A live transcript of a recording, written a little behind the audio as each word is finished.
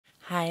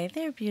Hi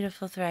there,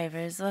 beautiful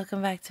thrivers.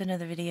 Welcome back to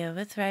another video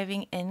with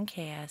Thriving in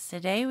Chaos.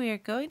 Today we are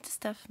going to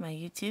stuff my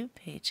YouTube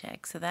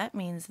paycheck, so that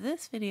means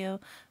this video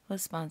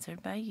was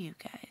sponsored by you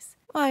guys.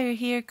 While you're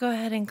here, go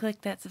ahead and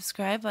click that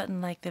subscribe button,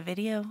 like the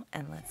video,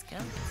 and let's go.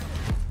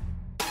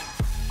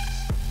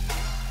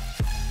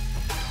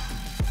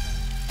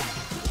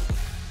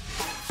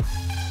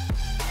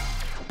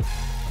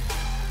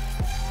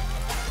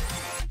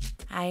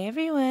 Hi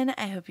everyone,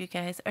 I hope you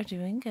guys are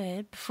doing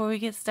good. Before we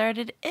get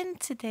started in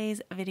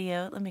today's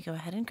video, let me go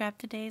ahead and grab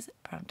today's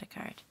prompt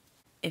card.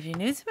 If you're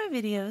new to my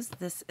videos,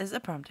 this is a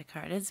prompt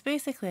card. It's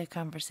basically a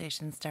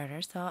conversation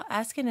starter, so I'll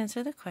ask and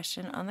answer the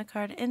question on the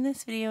card in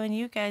this video, and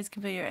you guys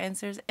can put your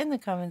answers in the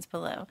comments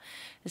below.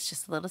 It's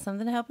just a little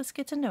something to help us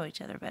get to know each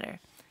other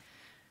better.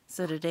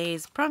 So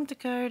today's prompt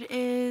card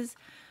is,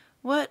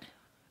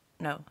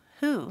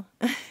 who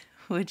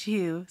would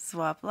you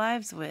swap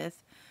lives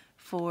with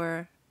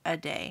for a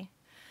day?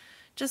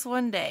 Just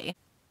one day.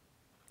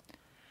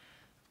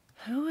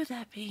 Who would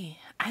that be?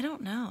 I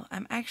don't know.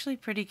 I'm actually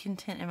pretty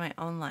content in my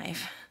own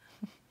life.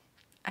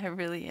 I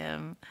really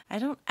am. I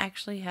don't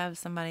actually have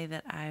somebody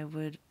that I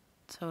would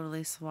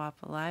totally swap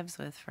lives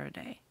with for a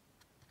day.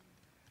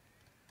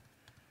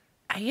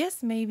 I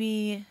guess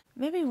maybe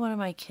one of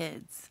my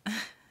kids.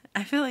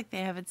 I feel like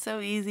they have it so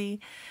easy.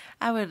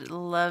 I would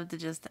love to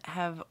just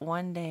have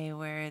one day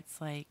where it's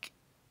like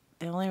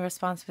the only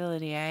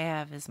responsibility I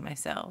have is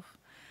myself.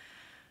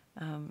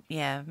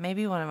 Yeah,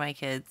 maybe one of my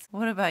kids.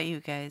 What about you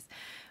guys?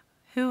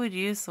 Who would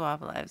you swap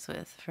lives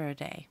with for a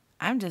day?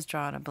 I'm just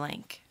drawing a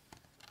blank.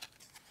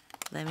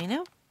 Let me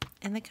know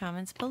in the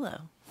comments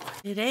below.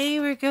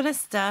 Today we're going to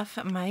stuff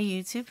my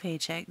YouTube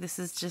paycheck. This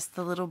is just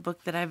the little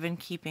book that I've been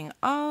keeping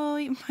all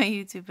my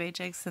YouTube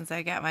paychecks since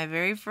I got my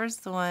very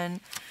first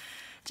one.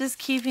 Just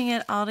keeping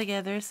it all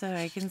together so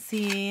I can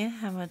see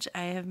how much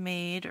I have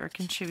made or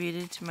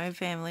contributed to my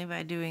family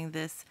by doing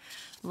this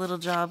little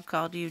job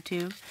called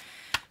YouTube.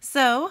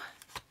 So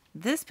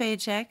this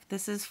paycheck,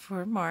 this is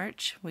for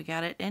March. We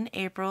got it in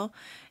April.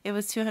 It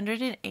was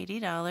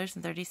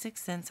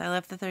 $280.36. I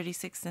left the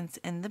 36 cents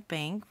in the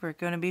bank. We're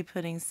going to be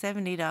putting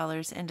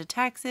 $70 into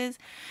taxes,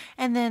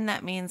 and then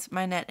that means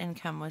my net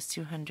income was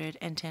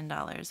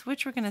 $210,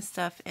 which we're going to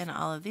stuff in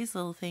all of these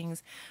little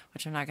things,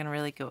 which I'm not going to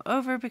really go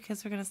over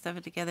because we're going to stuff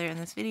it together in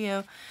this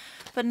video.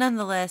 But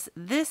nonetheless,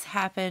 this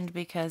happened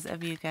because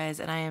of you guys,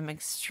 and I am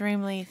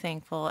extremely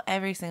thankful.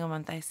 Every single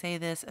month I say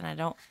this, and I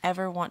don't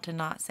ever want to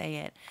not say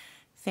it.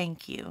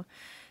 Thank you.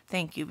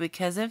 Thank you.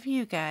 Because of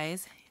you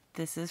guys,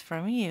 this is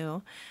from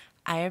you.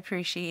 I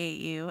appreciate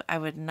you. I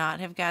would not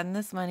have gotten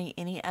this money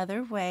any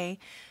other way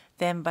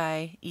than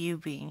by you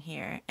being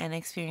here and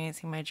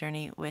experiencing my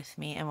journey with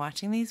me and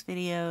watching these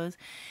videos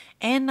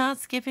and not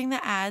skipping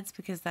the ads,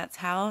 because that's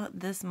how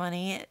this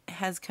money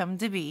has come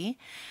to be.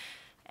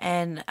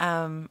 And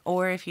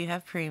or if you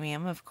have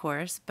premium, of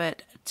course.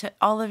 But to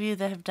all of you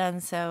that have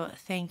done so,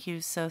 thank you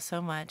so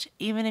much.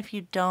 Even if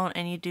you don't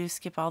and you do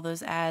skip all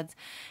those ads,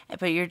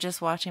 but you're just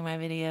watching my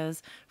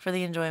videos for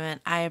the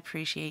enjoyment, I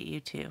appreciate you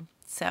too.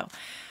 So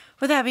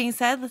with that being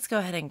said, let's go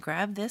ahead and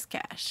grab this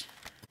cash.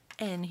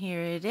 And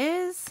here it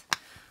is,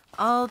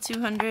 all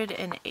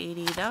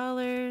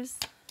 $280.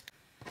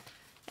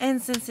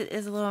 And since it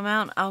is a low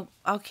amount, I'll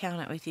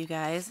count it with you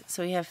guys.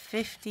 So we have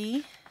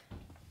 50,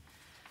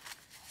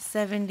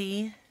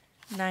 70,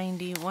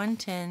 90,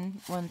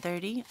 110,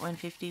 130,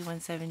 150,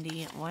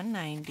 170,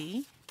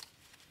 190.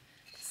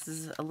 This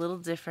is a little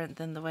different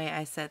than the way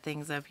I set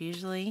things up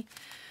usually.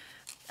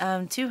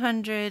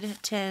 200,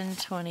 10,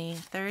 20,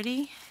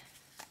 30,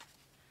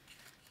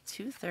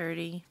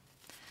 230,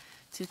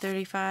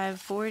 235,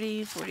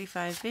 40,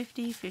 45,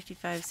 50,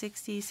 55,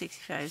 60,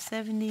 65,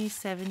 70,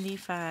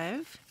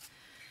 75.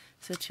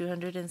 So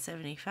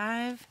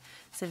 275,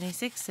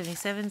 76,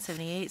 77,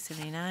 78,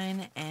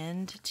 79,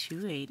 and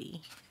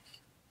 280.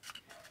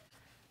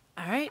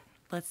 All right,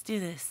 let's do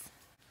this.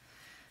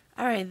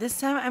 All right, this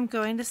time I'm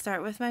going to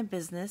start with my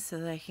business so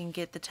that I can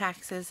get the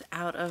taxes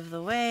out of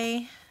the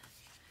way.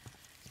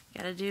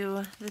 Got to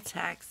do the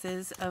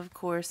taxes, of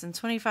course, and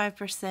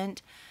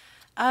 25%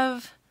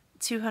 of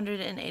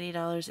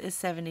 $280 is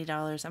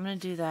 $70. I'm going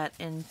to do that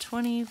in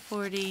 20,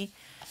 40,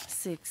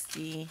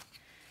 60,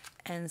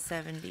 and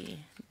 $70.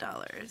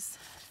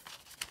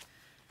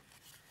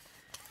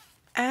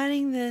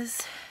 Adding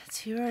this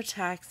to our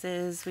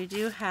taxes, we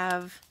do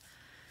have,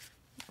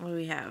 what do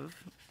we have?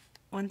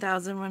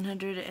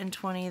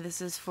 1,120.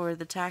 This is for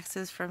the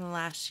taxes from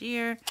last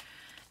year,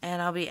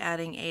 and I'll be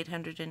adding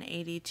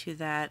 880 to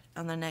that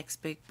on the next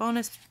big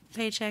bonus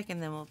paycheck,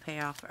 and then we'll pay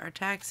off our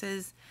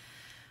taxes.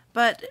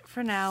 But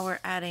for now,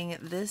 we're adding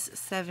this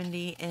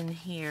 70 in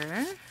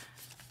here.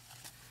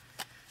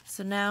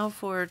 So now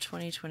for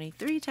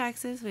 2023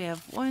 taxes, we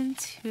have 1,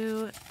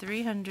 2,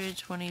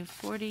 320,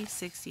 40,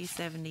 60,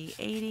 70,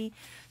 80,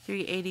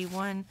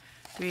 381,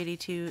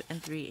 382,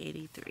 and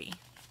 383.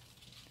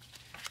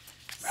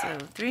 So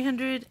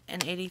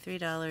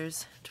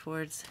 $383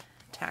 towards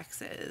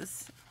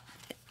taxes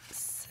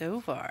so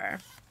far.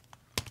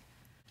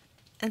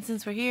 And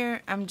since we're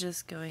here, I'm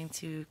just going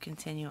to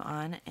continue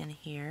on in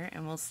here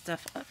and we'll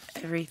stuff up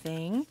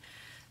everything.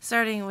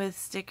 Starting with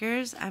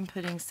stickers, I'm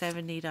putting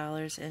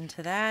 $70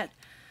 into that.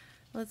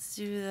 Let's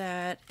do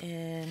that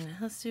in,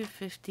 let's do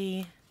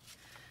 50,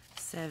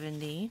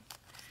 70,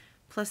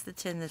 plus the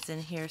 10 that's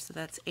in here, so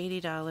that's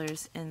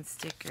 $80 in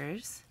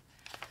stickers.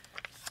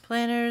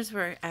 Planners,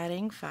 we're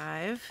adding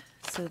 5,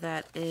 so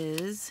that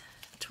is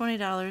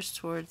 $20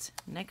 towards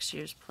next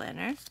year's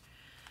planner.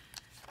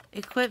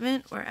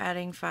 Equipment, we're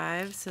adding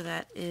 5, so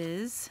that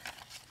is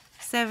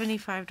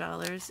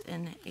 $75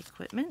 in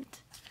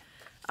equipment.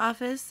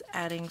 Office,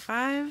 adding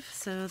 5,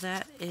 so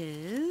that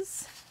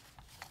is,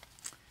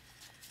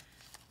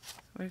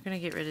 we're going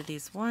to get rid of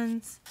these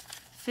ones,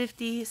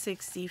 $50,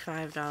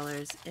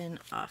 $65 in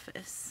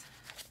office.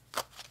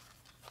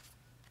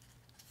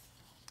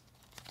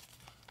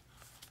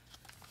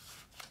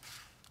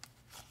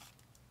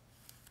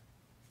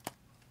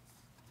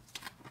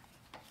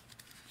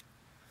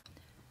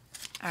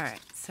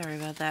 Alright, sorry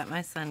about that.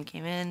 My son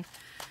came in.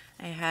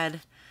 I had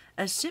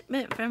a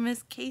shipment from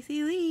Miss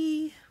Casey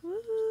Lee. Woo!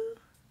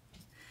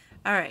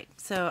 Alright,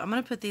 so I'm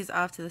going to put these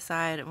off to the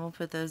side and we'll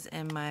put those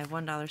in my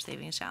 $1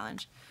 savings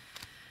challenge.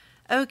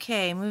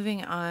 Okay,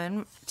 moving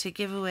on to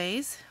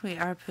giveaways. We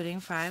are putting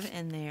 5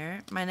 in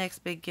there. My next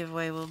big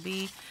giveaway will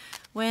be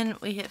when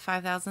we hit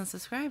 5,000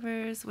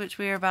 subscribers, which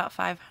we are about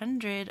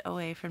 500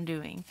 away from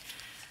doing.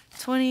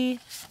 $20,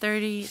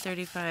 $30,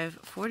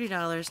 $35,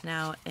 $40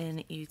 now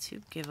in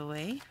YouTube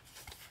giveaway.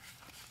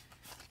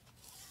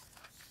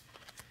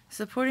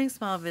 Supporting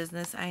small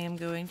business, I am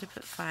going to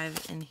put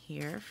 5 in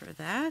here for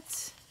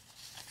that.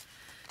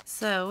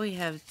 So we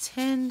have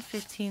 10,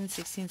 15,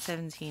 16,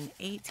 17,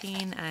 18,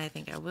 and I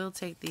think I will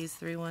take these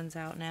 3 ones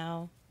out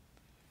now.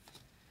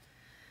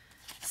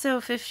 So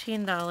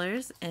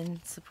 $15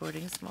 in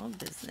supporting small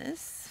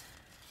business.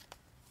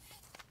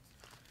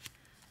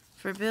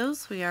 For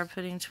bills, we are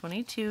putting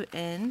 22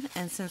 in,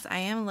 and since I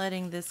am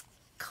letting this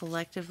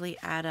collectively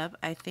add up,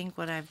 I think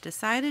what I've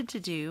decided to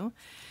do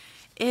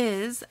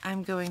is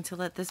I'm going to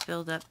let this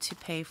build up to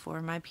pay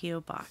for my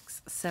P.O.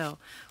 box. So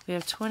we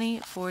have 20,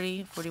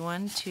 40,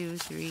 41, 2,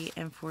 3,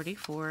 and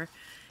 44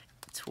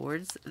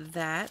 towards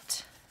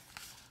that.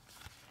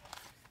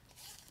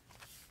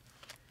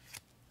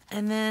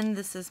 And then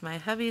this is my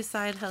hubby's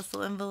side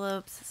hustle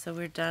envelopes, so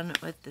we're done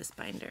with this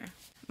binder.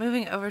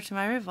 Moving over to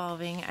my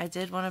revolving, I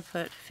did want to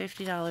put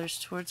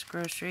 $50 towards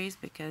groceries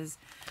because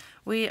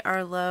we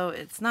are low.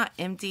 It's not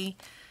empty.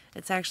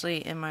 It's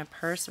actually in my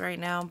purse right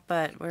now,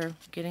 but we're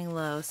getting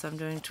low. So I'm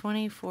doing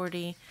 20,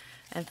 40,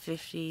 and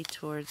 50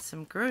 towards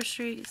some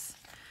groceries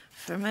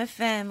for my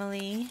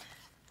family.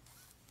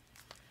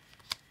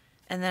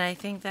 And then I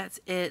think that's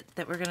it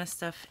that we're going to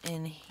stuff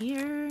in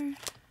here.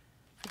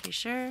 Pretty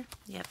sure.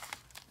 Yep.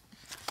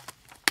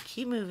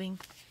 Keep moving.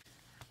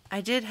 I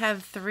did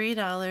have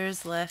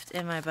 $3 left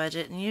in my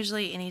budget, and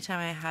usually anytime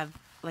I have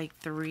like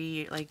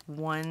 3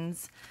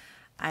 ones,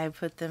 I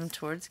put them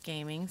towards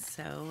gaming,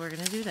 so we're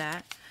going to do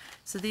that.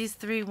 So these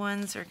 3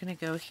 ones are going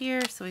to go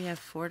here, so we have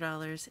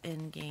 $4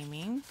 in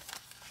gaming.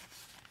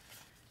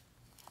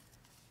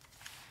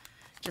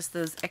 Just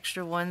those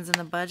extra ones in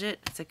the budget,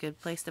 it's a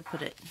good place to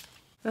put it.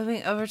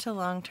 Moving over to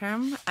long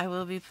term, I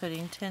will be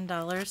putting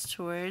 $10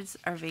 towards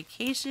our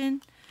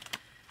vacation.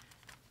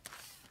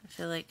 I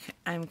feel like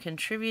I'm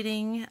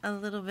contributing a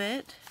little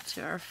bit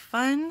to our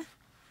fun.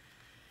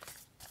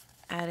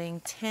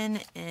 Adding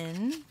 10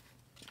 in,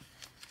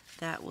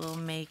 that will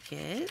make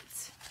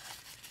it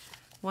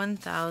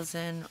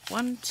 1,000,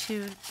 1,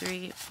 2,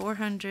 3,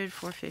 400,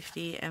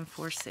 450, and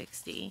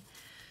 460.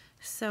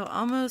 So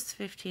almost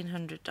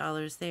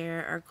 $1,500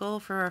 there. Our goal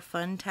for our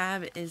fun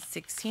tab is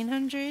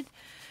 $1,600,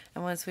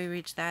 and once we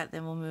reach that,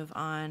 then we'll move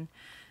on.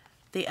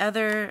 The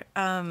other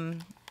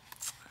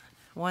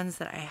ones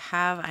that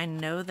I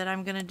know that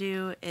I'm gonna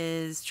do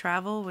is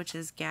travel, which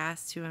is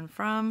gas to and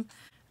from,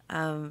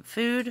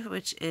 food,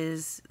 which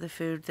is the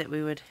food that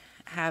we would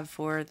have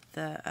for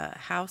the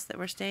house that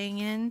we're staying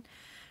in,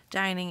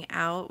 dining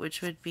out,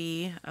 which would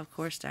be, of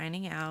course,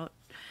 dining out.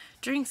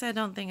 Drinks I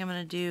don't think I'm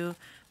gonna do,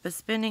 but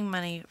spending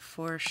money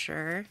for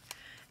sure.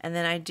 And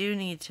then I do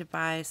need to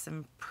buy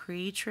some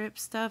pre-trip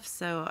stuff,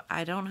 so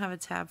I don't have a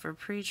tab for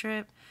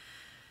pre-trip.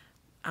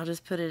 I'll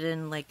just put it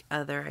in like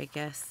other, I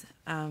guess.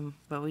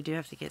 But we do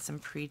have to get some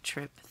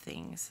pre-trip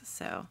things,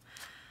 so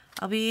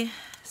I'll be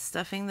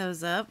stuffing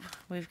those up.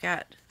 We've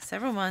got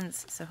several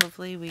months, so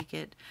hopefully we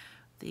get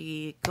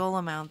the goal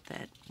amount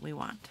that we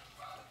want.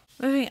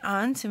 Moving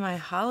on to my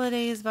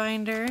holidays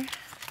binder.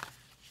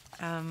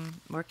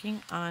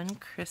 Working on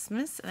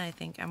Christmas, and I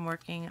think I'm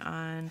working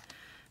on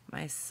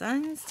my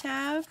son's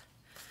tab,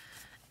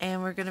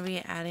 and we're going to be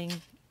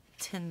adding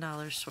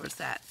 $10 towards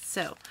that.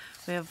 So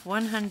we have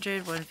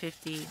 100,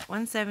 150,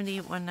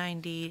 170,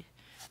 190,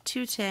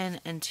 210,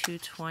 and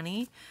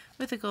 220,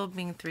 with the goal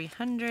being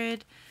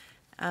 300.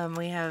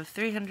 We have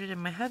 300 in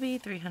my hubby,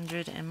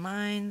 300 in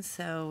mine,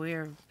 so we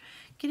are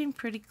getting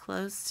pretty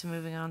close to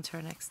moving on to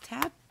our next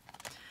tab.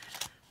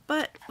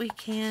 But we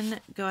can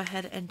go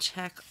ahead and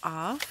check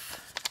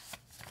off.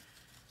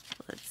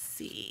 Let's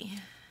see.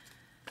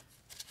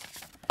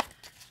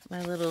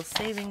 my little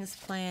savings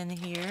plan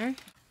here.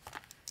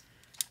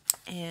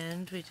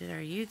 And we did our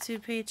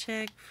YouTube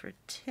paycheck for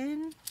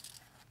 10.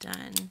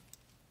 Done.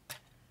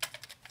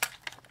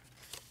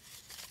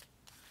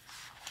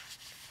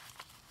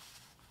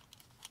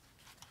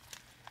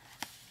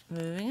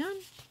 Moving on.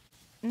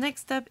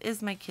 Next up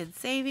is my kids'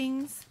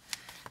 savings.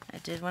 I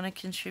did want to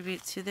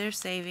contribute to their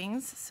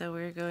savings, so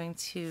we're going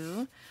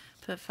to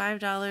put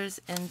 $5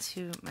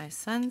 into my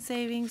son's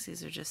savings.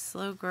 These are just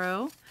slow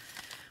grow.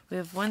 We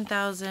have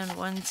 1,000,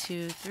 1,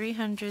 2,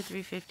 300,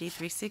 350,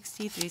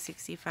 360,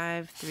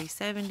 365,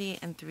 370,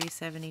 and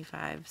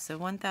 375. So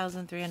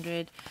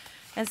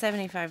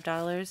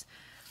 $1,375.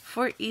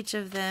 For each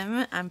of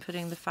them, I'm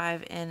putting the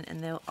 5 in,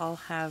 and they'll all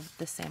have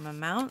the same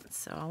amount,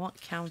 so I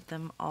won't count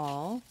them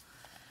all,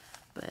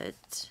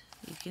 but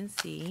you can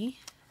see.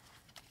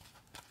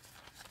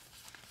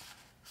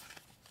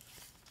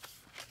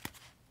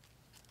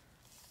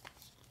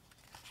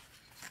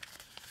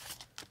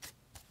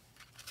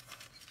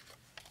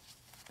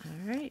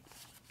 All right.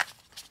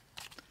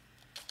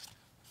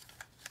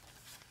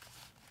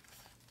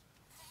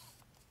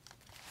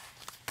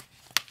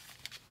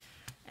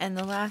 And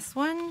the last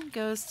one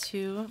goes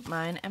to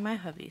mine and my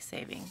hubby's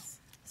savings.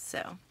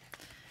 So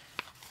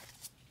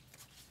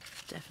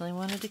definitely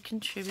wanted to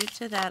contribute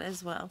to that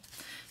as well.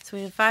 So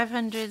we have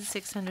 500,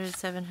 600,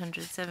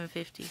 700,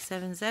 750,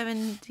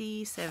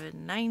 770,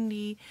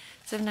 790,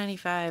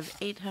 795,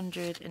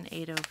 800, and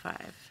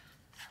 805.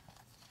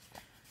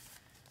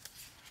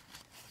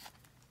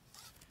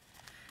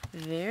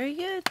 Very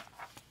good.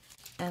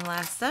 And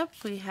last up,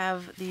 we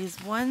have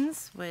these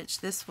ones,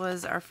 which this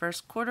was our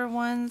first quarter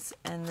ones,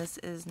 and this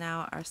is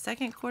now our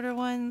second quarter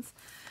ones.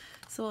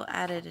 So we'll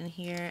add it in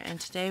here, and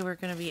today we're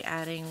going to be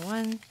adding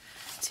 $1,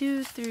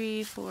 2,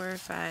 3, 4,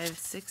 5,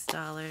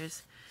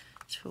 $6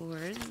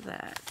 towards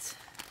that.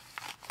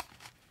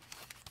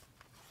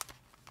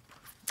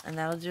 And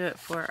that'll do it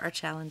for our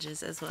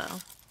challenges as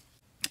well.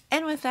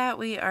 And with that,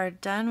 we are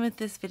done with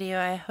this video.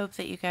 I hope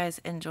that you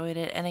guys enjoyed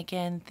it. And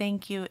again,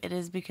 thank you. It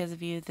is because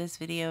of you this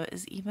video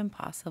is even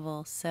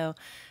possible. So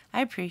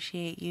I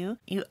appreciate you.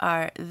 You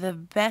are the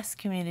best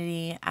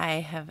community I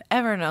have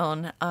ever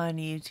known on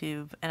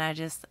YouTube. And I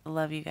just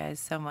love you guys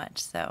so much.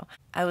 So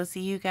I will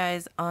see you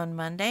guys on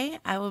Monday.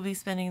 I will be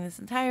spending this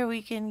entire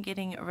weekend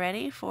getting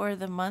ready for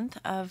the month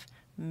of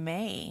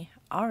May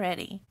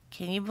already.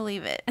 Can you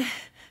believe it?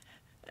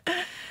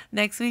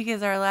 Next week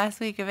is our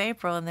last week of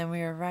April, and then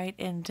we are right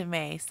into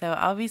May. So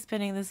I'll be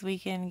spending this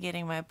weekend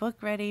getting my book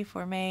ready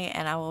for May,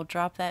 and I will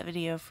drop that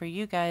video for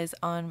you guys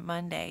on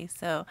Monday.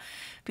 So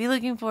be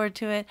looking forward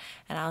to it,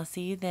 and I'll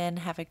see you then.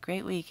 Have a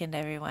great weekend,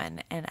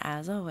 everyone. And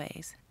as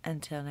always,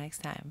 until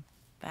next time,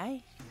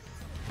 bye.